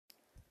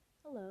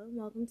Hello, and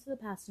welcome to the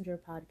Passenger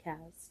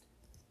Podcast.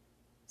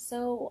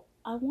 So,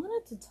 I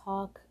wanted to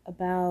talk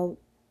about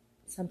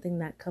something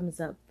that comes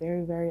up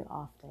very, very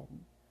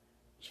often: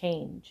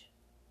 change.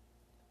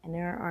 And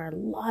there are a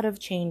lot of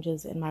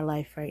changes in my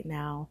life right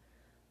now,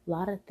 a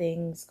lot of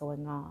things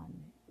going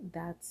on.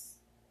 That's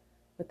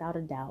without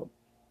a doubt.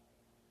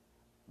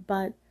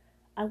 But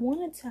I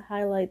wanted to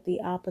highlight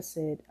the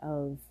opposite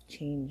of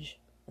change,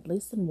 at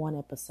least in one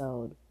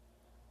episode.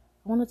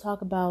 I want to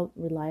talk about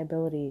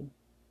reliability.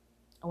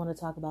 I want to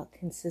talk about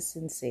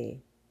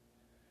consistency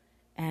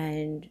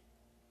and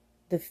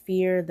the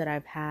fear that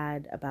I've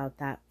had about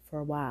that for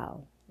a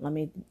while. Let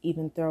me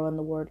even throw in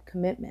the word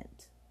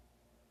commitment.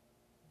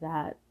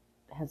 That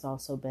has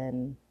also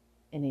been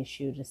an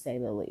issue, to say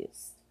the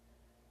least.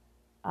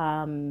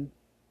 There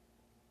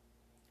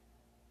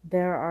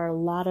are a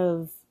lot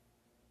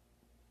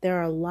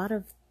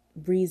of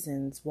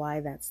reasons why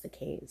that's the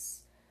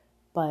case,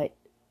 but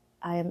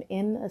I am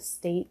in a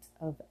state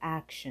of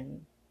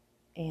action,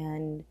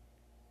 and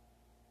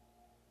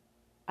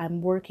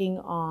I'm working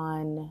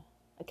on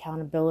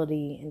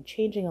accountability and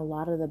changing a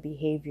lot of the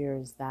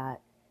behaviors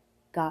that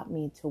got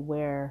me to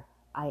where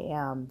I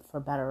am, for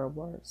better or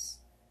worse.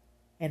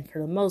 And for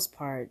the most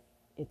part,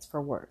 it's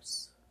for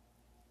worse.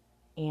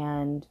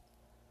 And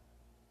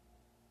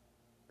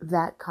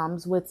that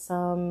comes with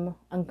some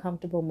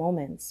uncomfortable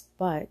moments,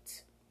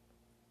 but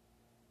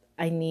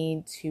I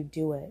need to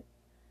do it.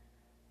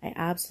 I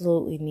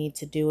absolutely need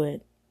to do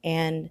it.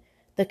 And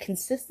the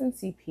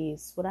consistency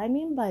piece, what I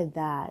mean by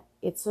that,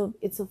 it's a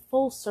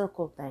full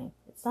circle thing.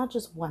 It's not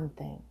just one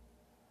thing.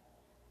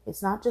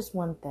 It's not just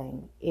one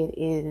thing. It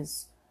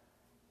is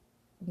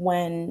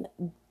when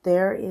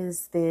there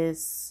is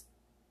this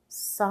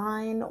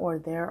sign,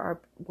 or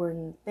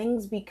when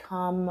things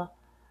become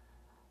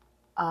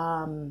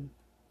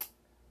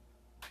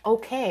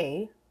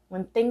okay,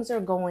 when things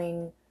are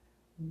going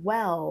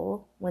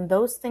well, when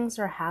those things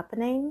are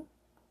happening,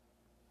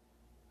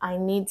 I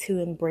need to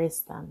embrace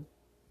them.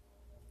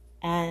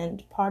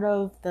 And part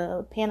of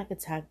the panic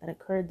attack that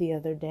occurred the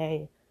other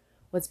day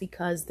was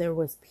because there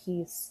was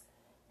peace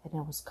and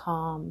it was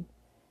calm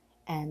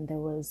and there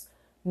was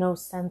no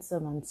sense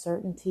of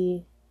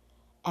uncertainty,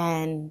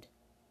 and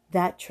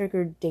that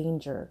triggered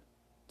danger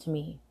to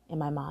me in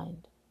my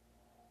mind.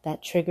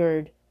 That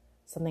triggered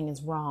something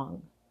is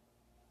wrong.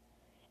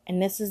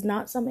 And this is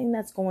not something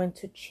that's going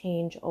to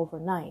change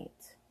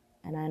overnight,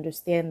 and I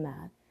understand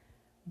that.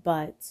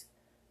 But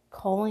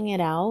calling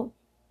it out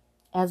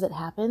as it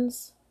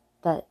happens,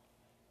 that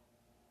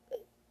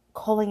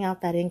calling out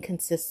that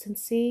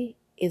inconsistency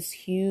is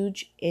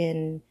huge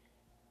in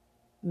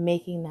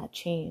making that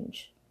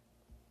change.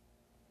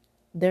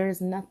 There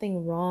is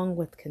nothing wrong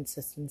with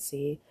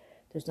consistency.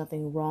 There's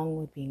nothing wrong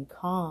with being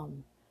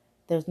calm.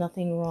 There's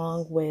nothing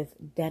wrong with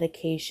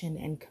dedication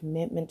and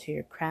commitment to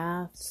your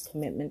craft,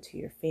 commitment to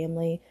your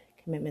family,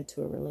 commitment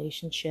to a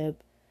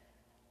relationship.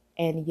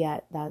 And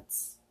yet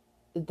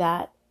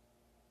that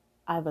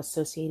I've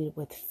associated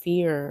with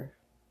fear,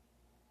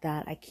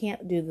 that I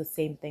can't do the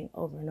same thing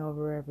over and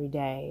over every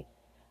day.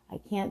 I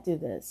can't do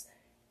this.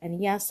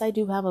 And yes, I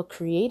do have a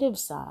creative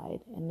side,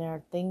 and there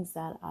are things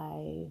that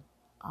I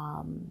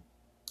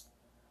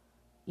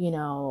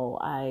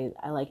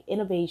like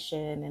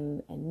innovation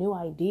and new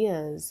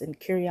ideas and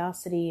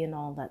curiosity and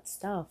all that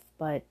stuff.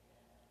 But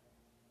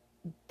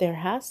there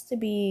has to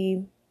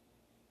be,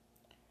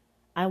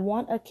 I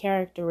want a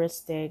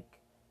characteristic.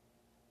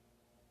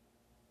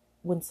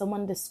 When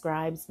someone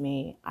describes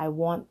me, I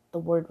want the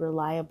word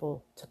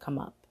reliable to come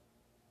up.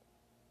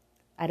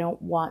 I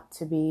don't want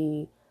to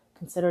be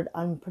considered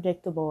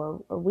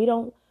unpredictable, or we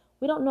don't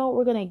know what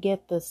we're going to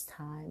get this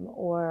time,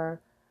 or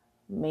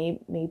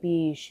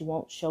maybe she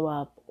won't show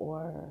up,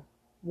 or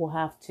we'll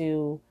have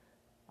to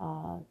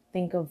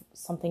think of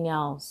something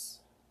else.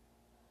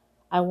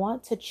 I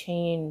want to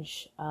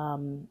change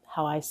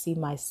how I see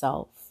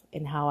myself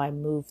and how I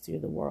move through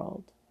the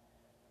world.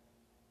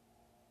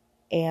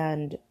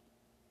 And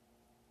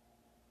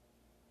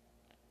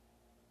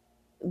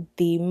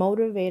the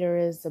motivator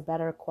is a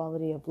better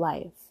quality of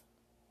life.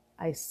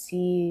 I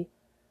see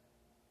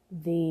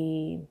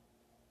the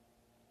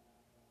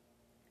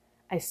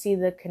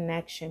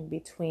connection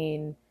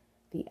between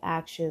the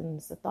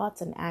actions, the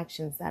thoughts and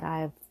actions that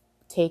I've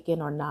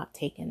taken or not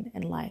taken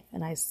in life.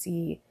 And I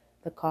see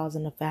the cause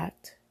and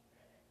effect.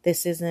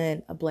 This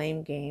isn't a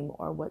blame game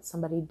or what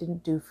somebody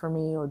didn't do for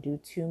me or do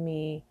to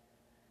me.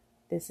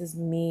 This is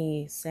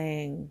me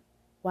saying,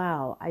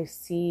 wow, I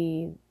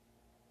see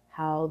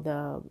how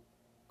the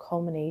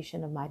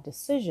culmination of my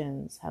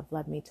decisions have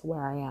led me to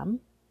where I am.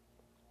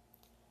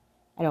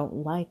 I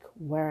don't like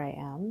where I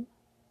am,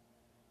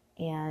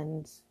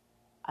 and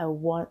I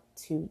want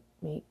to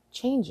make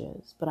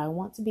changes, but I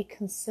want to be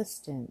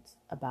consistent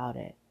about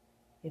it,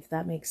 if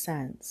that makes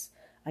sense.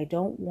 I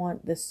don't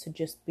want this to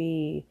just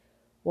be,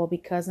 well,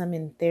 because I'm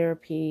in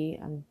therapy,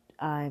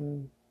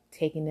 I'm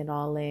taking it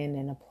all in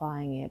and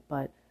applying it,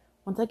 but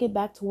once I get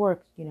back to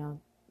work,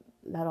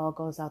 that all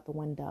goes out the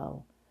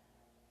window.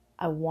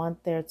 I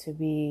want there to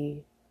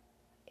be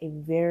a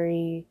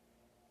very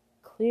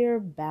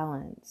clear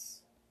balance,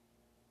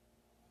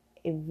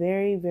 a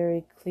very,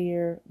 very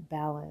clear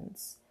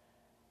balance,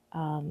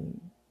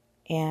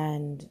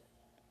 and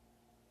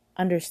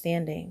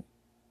understanding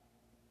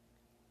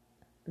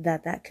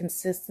that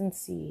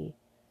consistency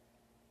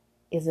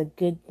is a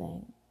good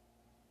thing.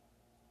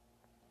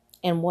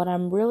 And what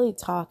I'm really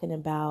talking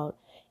about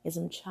is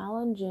I'm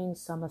challenging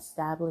some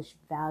established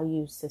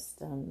value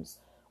systems,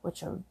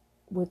 which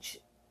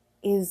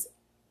is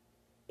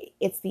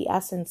it's the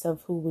essence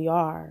of who we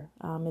are.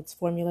 It's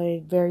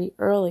formulated very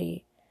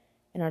early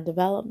in our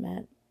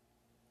development.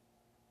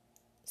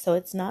 So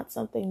it's not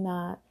something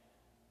that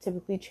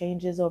typically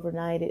changes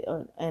overnight,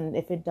 and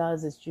if it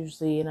does, it's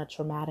usually in a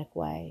traumatic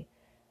way.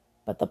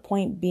 But the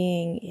point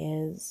being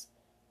is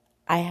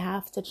I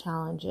have to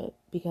challenge it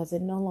because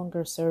it no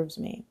longer serves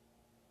me.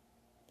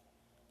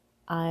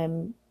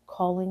 I'm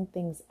calling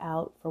things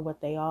out for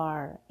what they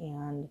are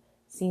and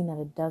seeing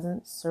that it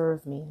doesn't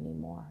serve me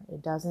anymore.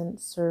 It doesn't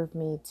serve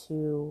me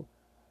to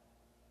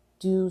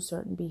do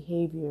certain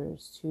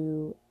behaviors,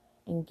 to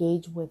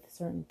engage with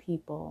certain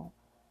people.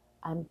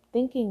 I'm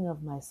thinking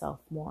of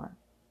myself more.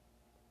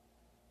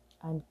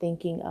 I'm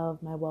thinking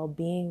of my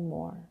well-being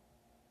more,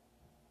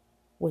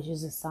 which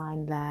is a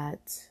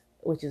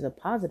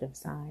positive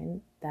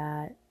sign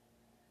that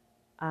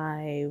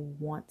I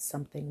want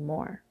something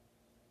more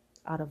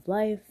out of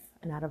life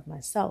and out of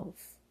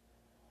myself.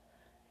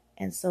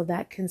 And so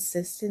that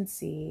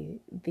consistency,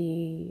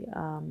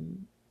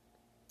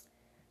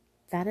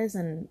 that is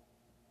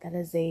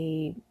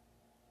a,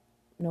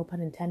 no pun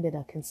intended,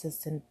 a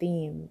consistent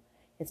theme.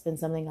 It's been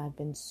something I've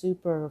been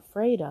super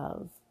afraid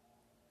of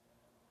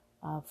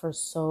for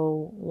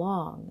so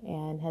long,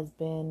 and has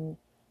been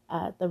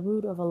at the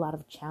root of a lot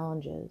of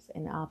challenges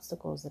and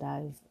obstacles that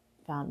I've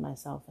found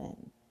myself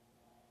in.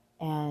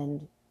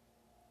 And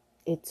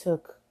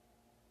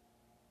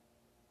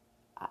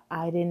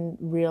I didn't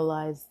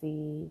realize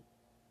the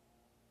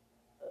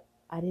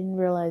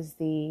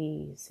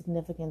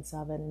significance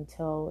of it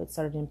until it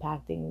started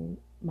impacting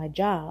my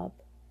job.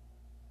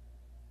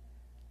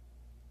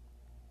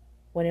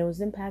 When it was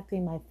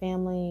impacting my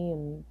family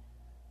and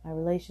my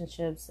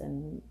relationships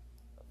and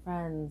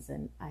friends,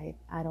 and I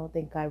don't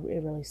think it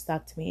really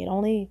stuck to me. It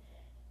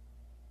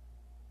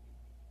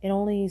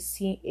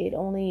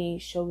only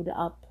showed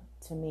up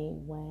to me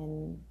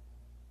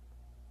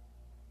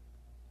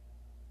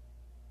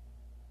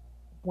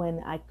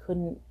when I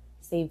couldn't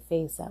save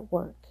face at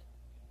work.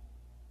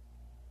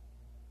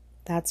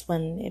 That's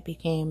when it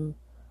became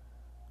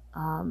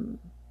an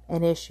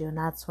issue, and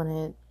that's when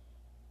it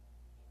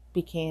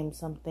became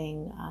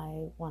something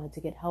I wanted to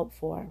get help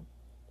for.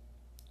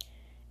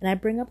 And I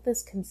bring up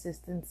this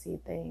consistency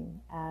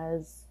thing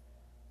as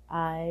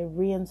I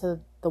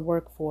re-enter the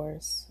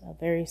workforce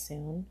very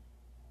soon,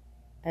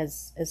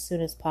 as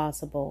soon as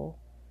possible.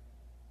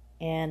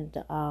 And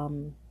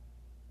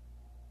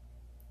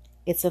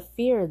it's a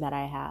fear that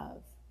I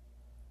have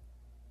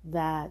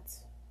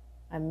that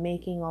I'm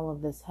making all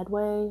of this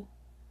headway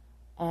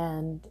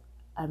and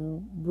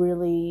I'm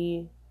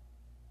really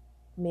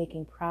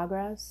making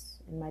progress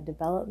in my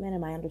development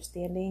and my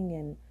understanding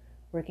and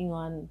working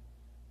on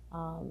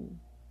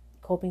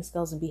coping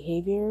skills and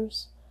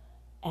behaviors,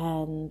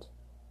 and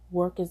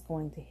work is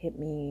going to hit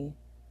me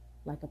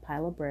like a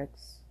pile of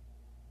bricks,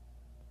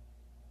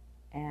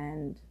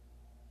 and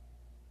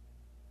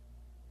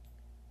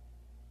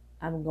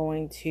I'm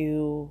going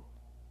to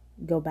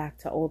go back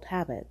to old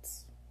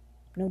habits.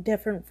 No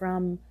different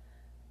from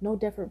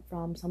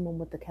someone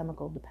with a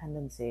chemical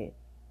dependency.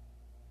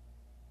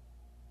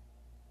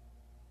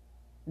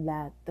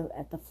 That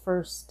at the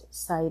first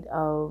sight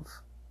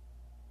of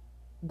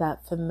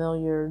that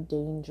familiar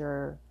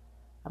danger,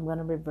 I'm going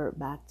to revert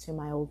back to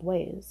my old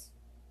ways.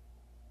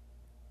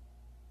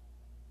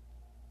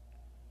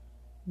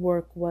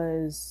 Work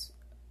was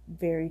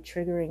very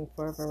triggering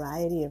for a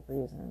variety of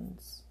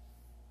reasons.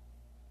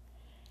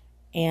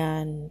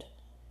 And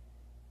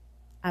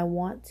I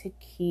want to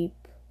keep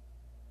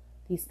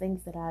these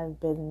things that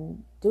I've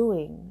been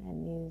doing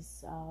and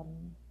these,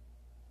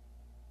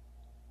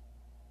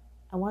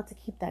 I want to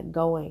keep that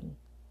going.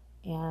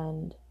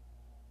 And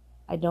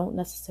I don't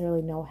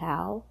necessarily know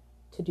how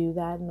to do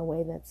that in a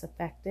way that's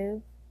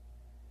effective.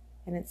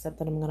 And it's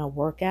something I'm going to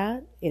work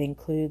at. It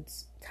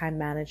includes time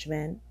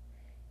management.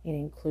 It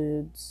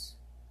includes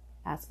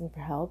asking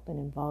for help and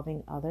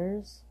involving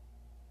others.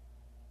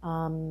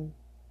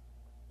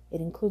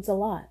 It includes a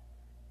lot.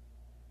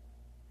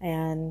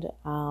 And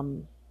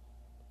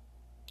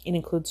it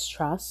includes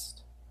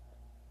trust.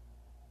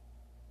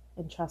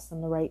 And trust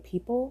in the right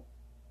people.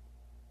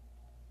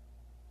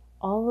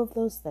 All of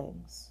those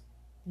things.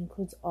 It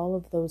includes all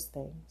of those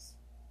things.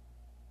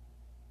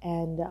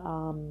 And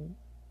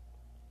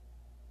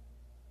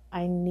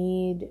I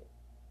need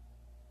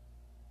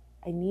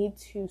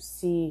to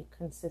see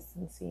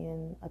consistency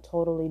in a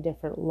totally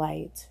different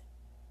light,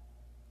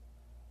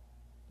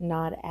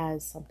 not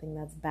as something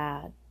that's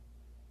bad.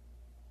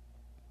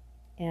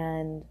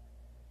 And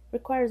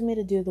requires me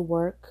to do the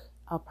work.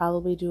 I'll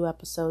probably do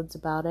episodes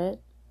about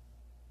it.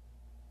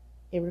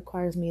 It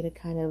requires me to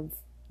kind of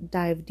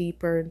dive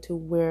deeper into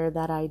where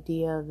that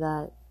idea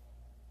that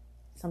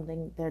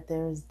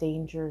there is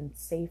danger and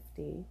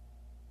safety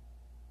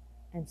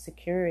and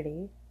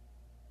security,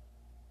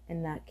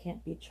 and that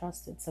can't be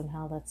trusted,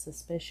 somehow that's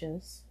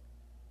suspicious.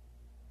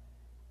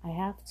 I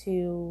have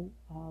to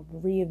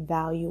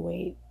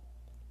reevaluate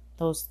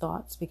those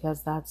thoughts,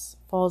 because that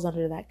falls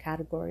under that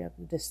category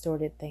of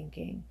distorted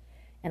thinking,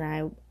 and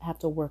I have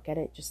to work at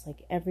it just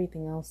like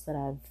everything else that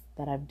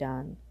I've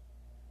done.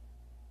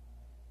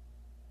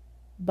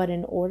 But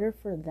in order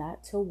for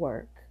that to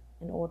work,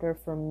 in order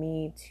for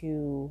me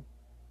to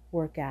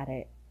work at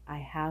it, I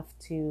have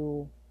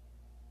to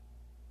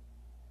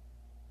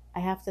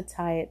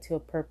tie it to a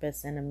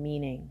purpose and a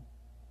meaning.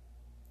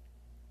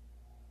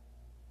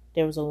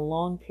 There was a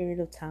long period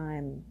of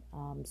time,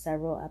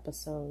 several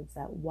episodes,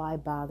 that why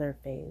bother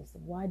phase.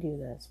 Why do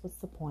this? What's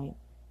the point?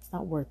 It's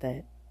not worth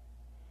it.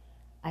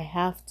 I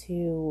have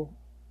to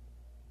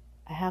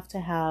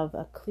have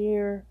a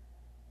clear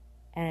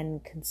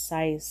and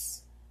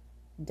concise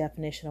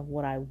definition of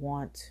what I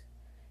want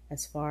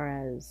as far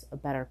as a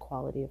better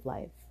quality of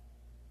life,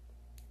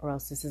 or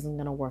else this isn't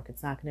going to work.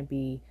 It's not going to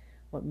be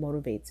what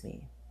motivates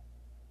me.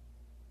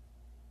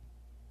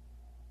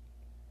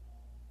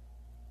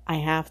 I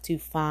have to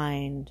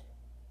find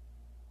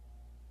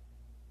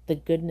the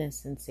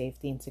goodness in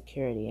safety and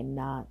security, and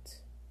not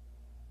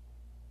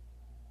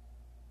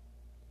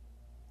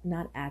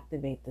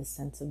activate the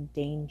sense of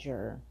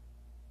danger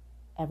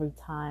every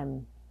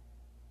time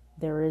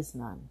there is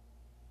none.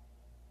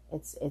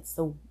 It's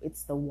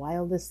the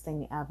wildest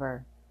thing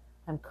ever.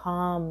 I'm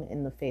calm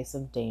in the face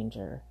of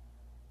danger.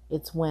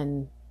 It's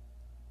when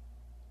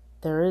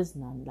there is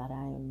none that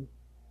I am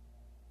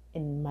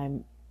in my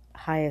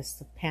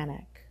highest of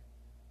panic.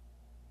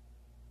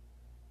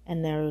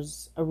 And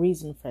there's a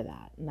reason for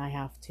that, and I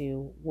have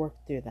to work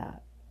through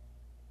that.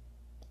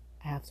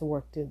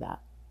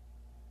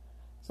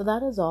 So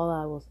that is all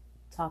I will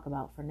talk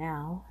about for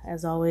now.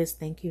 As always,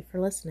 thank you for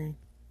listening.